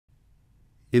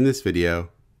In this video,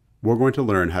 we're going to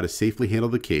learn how to safely handle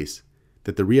the case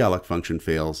that the realloc function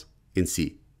fails in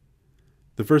C.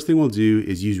 The first thing we'll do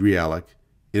is use realloc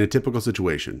in a typical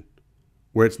situation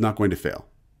where it's not going to fail.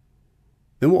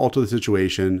 Then we'll alter the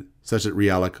situation such that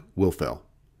realloc will fail.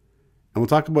 And we'll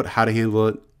talk about how to handle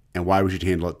it and why we should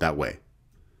handle it that way.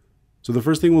 So the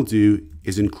first thing we'll do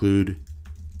is include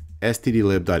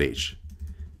stdlib.h,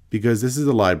 because this is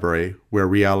a library where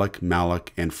realloc,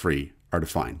 malloc, and free are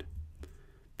defined.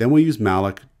 Then we'll use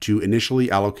malloc to initially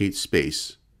allocate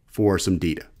space for some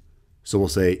data. So we'll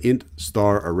say int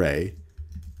star array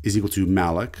is equal to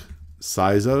malloc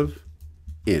size of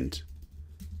int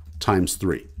times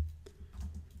 3.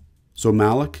 So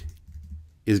malloc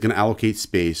is going to allocate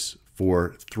space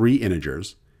for 3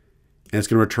 integers, and it's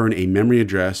going to return a memory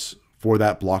address for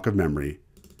that block of memory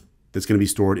that's going to be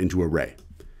stored into array.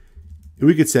 And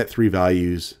we could set 3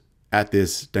 values at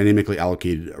this dynamically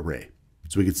allocated array.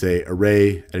 So we could say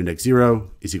array at index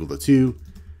 0 is equal to 2,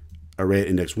 array at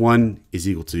index 1 is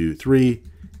equal to 3,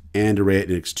 and array at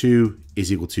index 2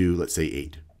 is equal to, let's say,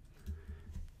 8.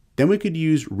 Then we could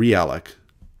use realloc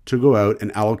to go out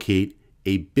and allocate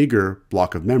a bigger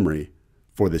block of memory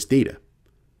for this data.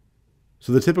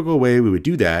 So the typical way we would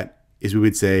do that is we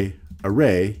would say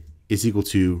array is equal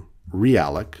to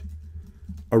realloc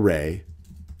array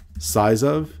size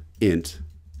of int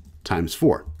times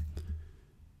 4.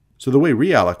 So the way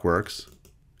realloc works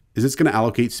is it's going to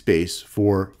allocate space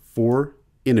for 4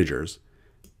 integers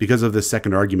because of the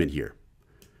second argument here.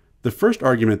 The first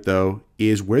argument, though,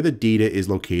 is where the data is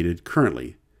located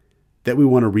currently that we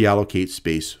want to reallocate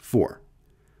space for.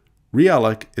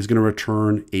 Realloc is going to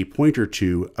return a pointer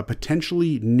to a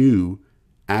potentially new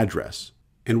address.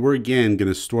 And we're again going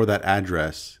to store that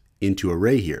address into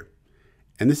array here.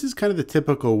 And this is kind of the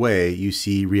typical way you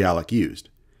see realloc used.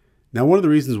 Now, one of the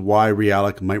reasons why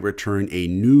realloc might return a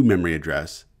new memory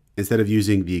address instead of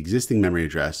using the existing memory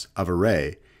address of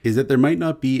array is that there might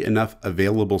not be enough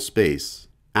available space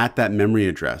at that memory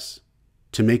address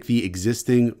to make the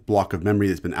existing block of memory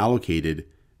that's been allocated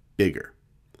bigger.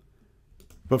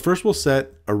 But first we'll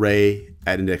set array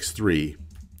at index 3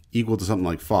 equal to something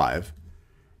like 5,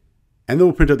 and then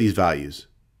we'll print out these values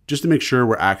just to make sure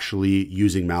we're actually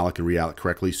using malloc and realloc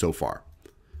correctly so far.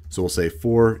 So we'll say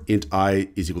for int I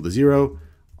is equal to 0,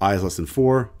 I is less than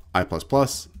 4, I++,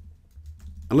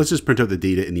 and let's just print out the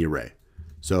data in the array.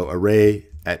 So array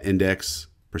at index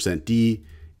 %d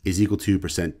is equal to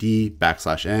 %d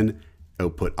 \n,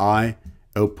 output I,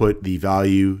 output the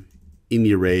value in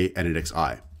the array at index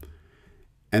I.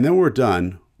 And then when we're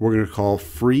done, we're going to call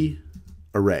free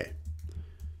array.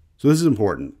 So this is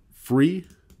important. Free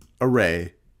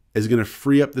array is going to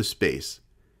free up the space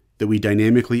that we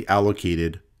dynamically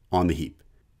allocated on the heap.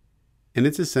 And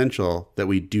it's essential that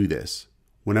we do this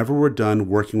whenever we're done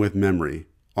working with memory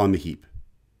on the heap.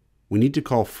 We need to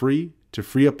call free to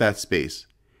free up that space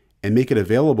and make it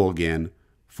available again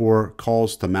for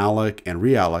calls to malloc and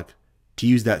realloc to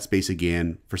use that space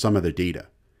again for some other data.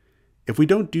 If we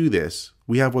don't do this,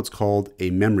 we have what's called a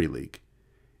memory leak.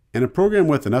 And a program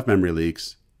with enough memory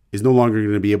leaks is no longer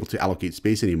going to be able to allocate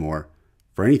space anymore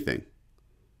for anything.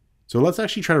 So let's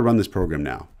actually try to run this program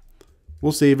now.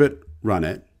 We'll save it, run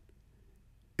it,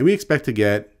 and we expect to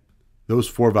get those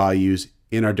 4 values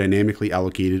in our dynamically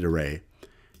allocated array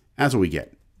as what we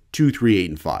get, 2, 3, 8,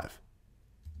 and 5.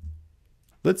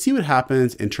 Let's see what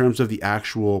happens in terms of the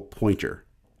actual pointer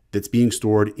that's being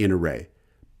stored in array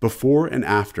before and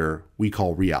after we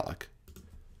call realloc.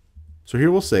 So here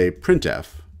we'll say printf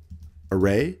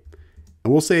array,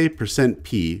 and we'll say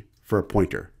 %p for a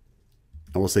pointer,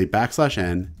 and we'll say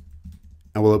 \n,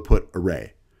 and we'll output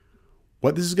array.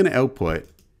 What this is going to output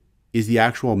is the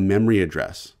actual memory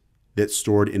address that's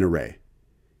stored in array.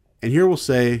 And here we'll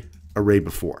say array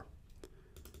before.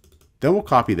 Then we'll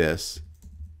copy this,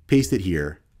 paste it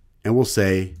here, and we'll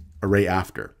say array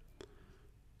after.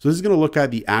 So this is going to look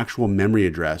at the actual memory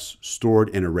address stored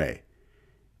in array.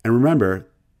 And remember,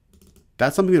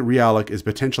 that's something that realloc is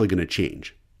potentially going to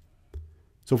change.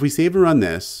 So if we save and run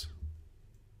this,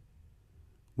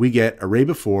 we get array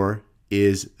before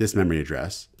is this memory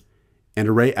address, and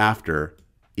array after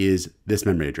is this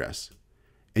memory address.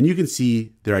 And you can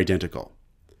see they're identical.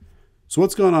 So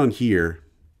what's going on here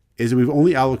is that we've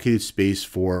only allocated space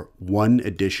for 1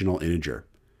 additional integer.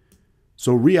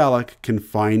 So realloc can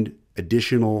find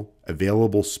additional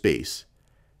available space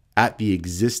at the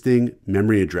existing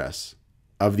memory address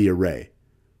of the array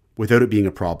without it being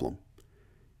a problem.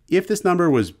 If this number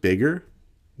was bigger,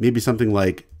 maybe something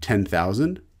like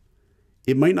 10,000,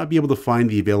 it might not be able to find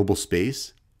the available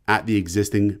space at the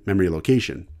existing memory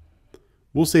location.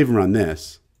 We'll save and run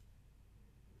this.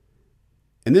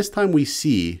 And this time we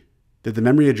see that the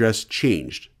memory address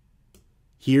changed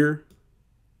here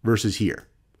versus here.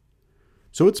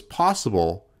 So it's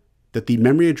possible that the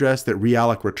memory address that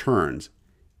realloc returns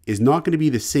is not going to be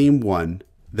the same one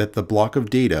that the block of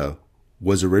data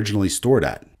was originally stored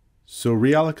at. So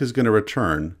realloc is going to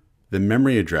return the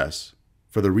memory address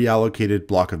for the reallocated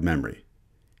block of memory.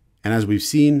 And as we've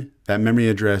seen, that memory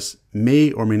address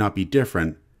may or may not be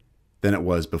different than it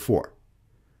was before.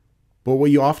 But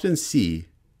what you often see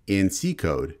in C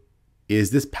code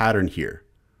is this pattern here,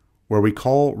 where we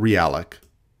call realloc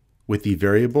with the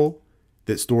variable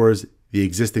that stores the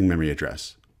existing memory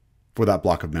address for that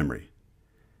block of memory.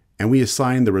 And we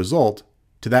assign the result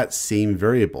to that same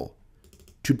variable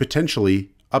to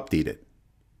potentially update it.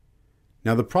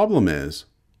 Now the problem is,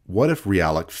 what if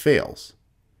realloc fails?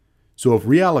 So if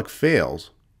realloc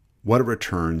fails, what it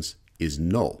returns is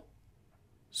null.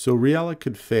 So realloc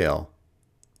could fail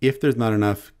if there's not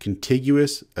enough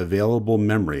contiguous available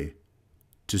memory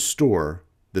to store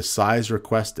the size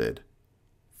requested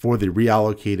for the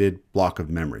reallocated block of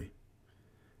memory.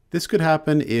 This could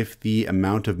happen if the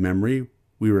amount of memory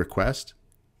we request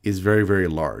is very, very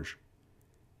large.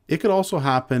 It could also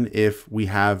happen if we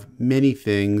have many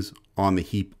things on the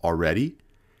heap already,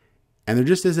 and there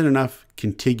just isn't enough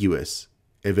contiguous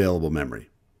available memory.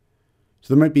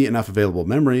 So there might be enough available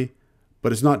memory,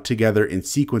 but it's not together in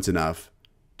sequence enough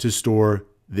to store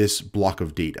this block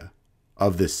of data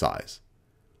of this size.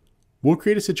 We'll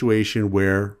create a situation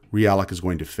where realloc is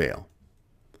going to fail.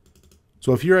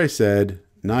 So if here I said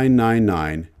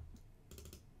 999,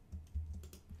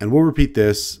 and we'll repeat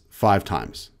this 5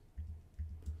 times.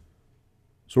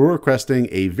 So we're requesting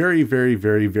a very, very,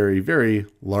 very, very, very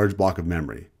large block of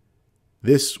memory.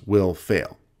 This will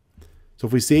fail. So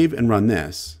if we save and run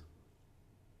this,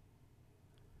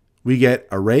 we get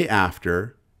array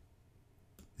after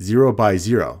 0 by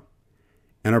 0,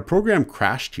 and our program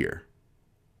crashed here.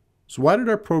 So why did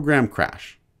our program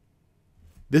crash?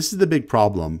 This is the big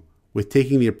problem with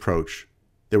taking the approach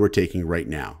that we're taking right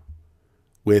now,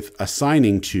 with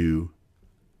assigning to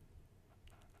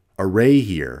array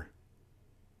here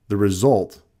the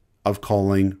result of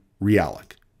calling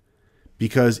realloc.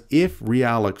 Because if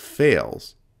realloc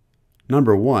fails,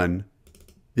 number one,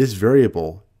 this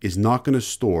variable is not going to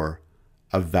store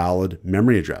a valid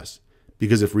memory address,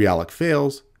 because if realloc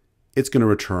fails, it's going to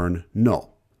return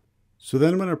null. So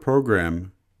then when a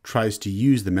program tries to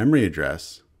use the memory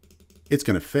address, it's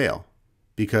going to fail,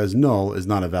 because null is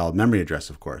not a valid memory address,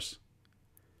 of course.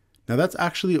 Now that's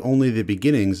actually only the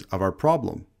beginnings of our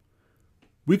problem.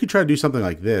 We could try to do something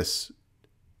like this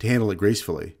to handle it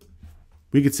gracefully.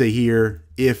 We could say here,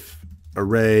 if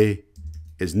array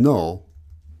is null,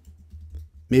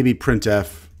 maybe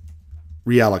printf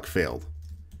realloc failed.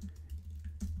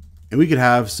 And we could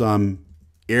have some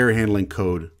error handling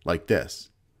code like this.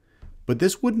 But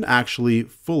this wouldn't actually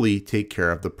fully take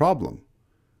care of the problem.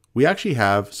 We actually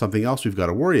have something else we've got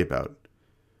to worry about.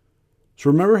 So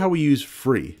remember how we use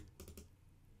free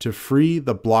to free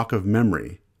the block of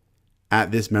memory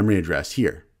at this memory address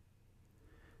here.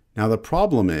 Now the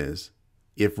problem is,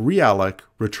 if realloc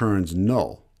returns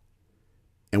null,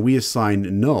 and we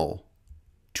assign null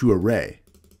to array,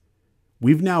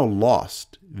 we've now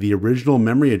lost the original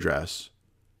memory address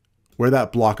where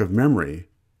that block of memory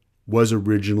was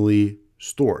originally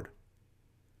stored.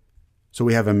 So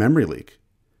we have a memory leak,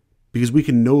 because we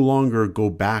can no longer go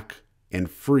back and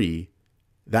free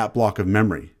that block of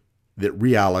memory that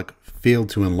realloc failed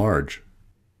to enlarge,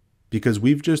 because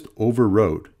we've just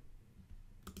overwrote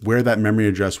where that memory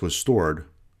address was stored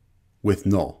with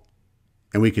null,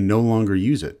 and we can no longer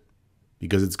use it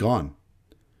because it's gone.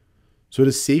 So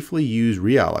to safely use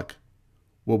realloc,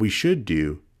 what we should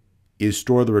do is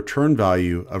store the return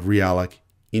value of realloc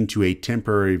into a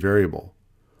temporary variable.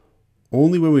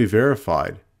 Only when we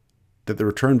verified that the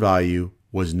return value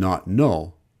was not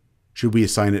null should we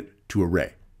assign it to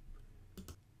array.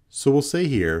 So we'll say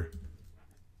here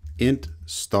int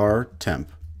star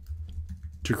temp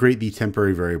to create the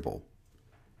temporary variable.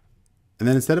 And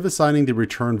then instead of assigning the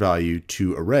return value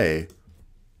to array,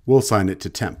 we'll assign it to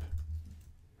temp.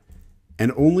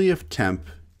 And only if temp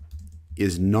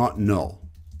is not null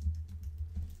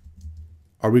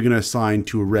are we going to assign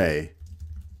to array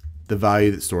the value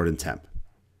that's stored in temp.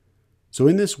 So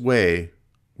in this way,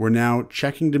 we're now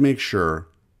checking to make sure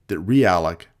that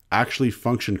realloc actually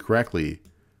functioned correctly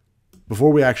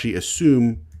before we actually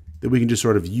assume that we can just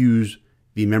sort of use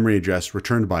the memory address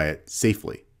returned by it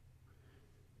safely.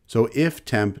 So if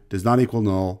temp does not equal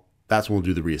null, that's when we'll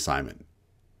do the reassignment.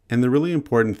 And the really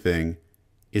important thing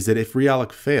is that if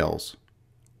realloc fails,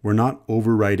 we're not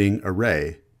overwriting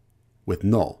array with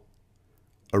null.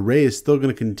 array is still going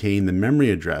to contain the memory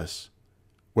address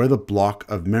where the block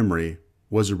of memory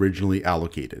was originally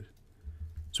allocated.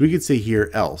 So we could say here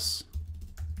else,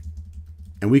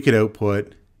 and we could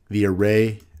output the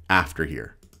array after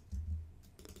here.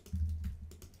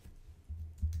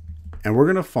 And we're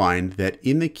going to find that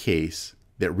in the case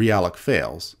that realloc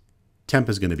fails, temp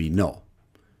is going to be null.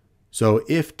 So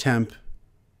if temp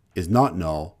is not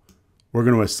null, we're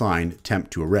going to assign temp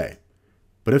to array.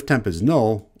 But if temp is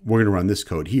null, we're going to run this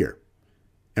code here.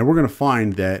 And we're going to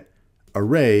find that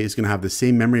array is going to have the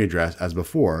same memory address as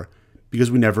before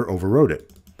because we never overrode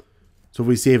it. So if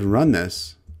we save and run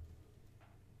this,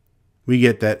 we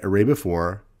get that array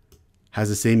before has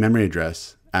the same memory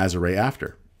address as array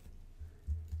after.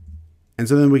 And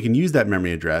so then we can use that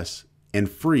memory address and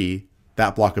free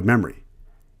that block of memory.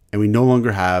 And we no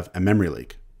longer have a memory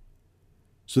leak.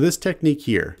 So this technique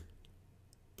here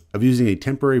of using a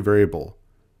temporary variable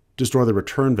to store the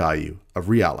return value of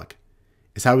realloc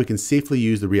is how we can safely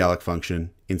use the realloc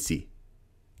function in C.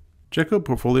 Check out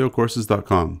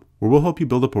portfoliocourses.com, where we'll help you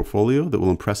build a portfolio that will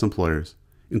impress employers,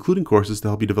 including courses to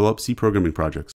help you develop C programming projects.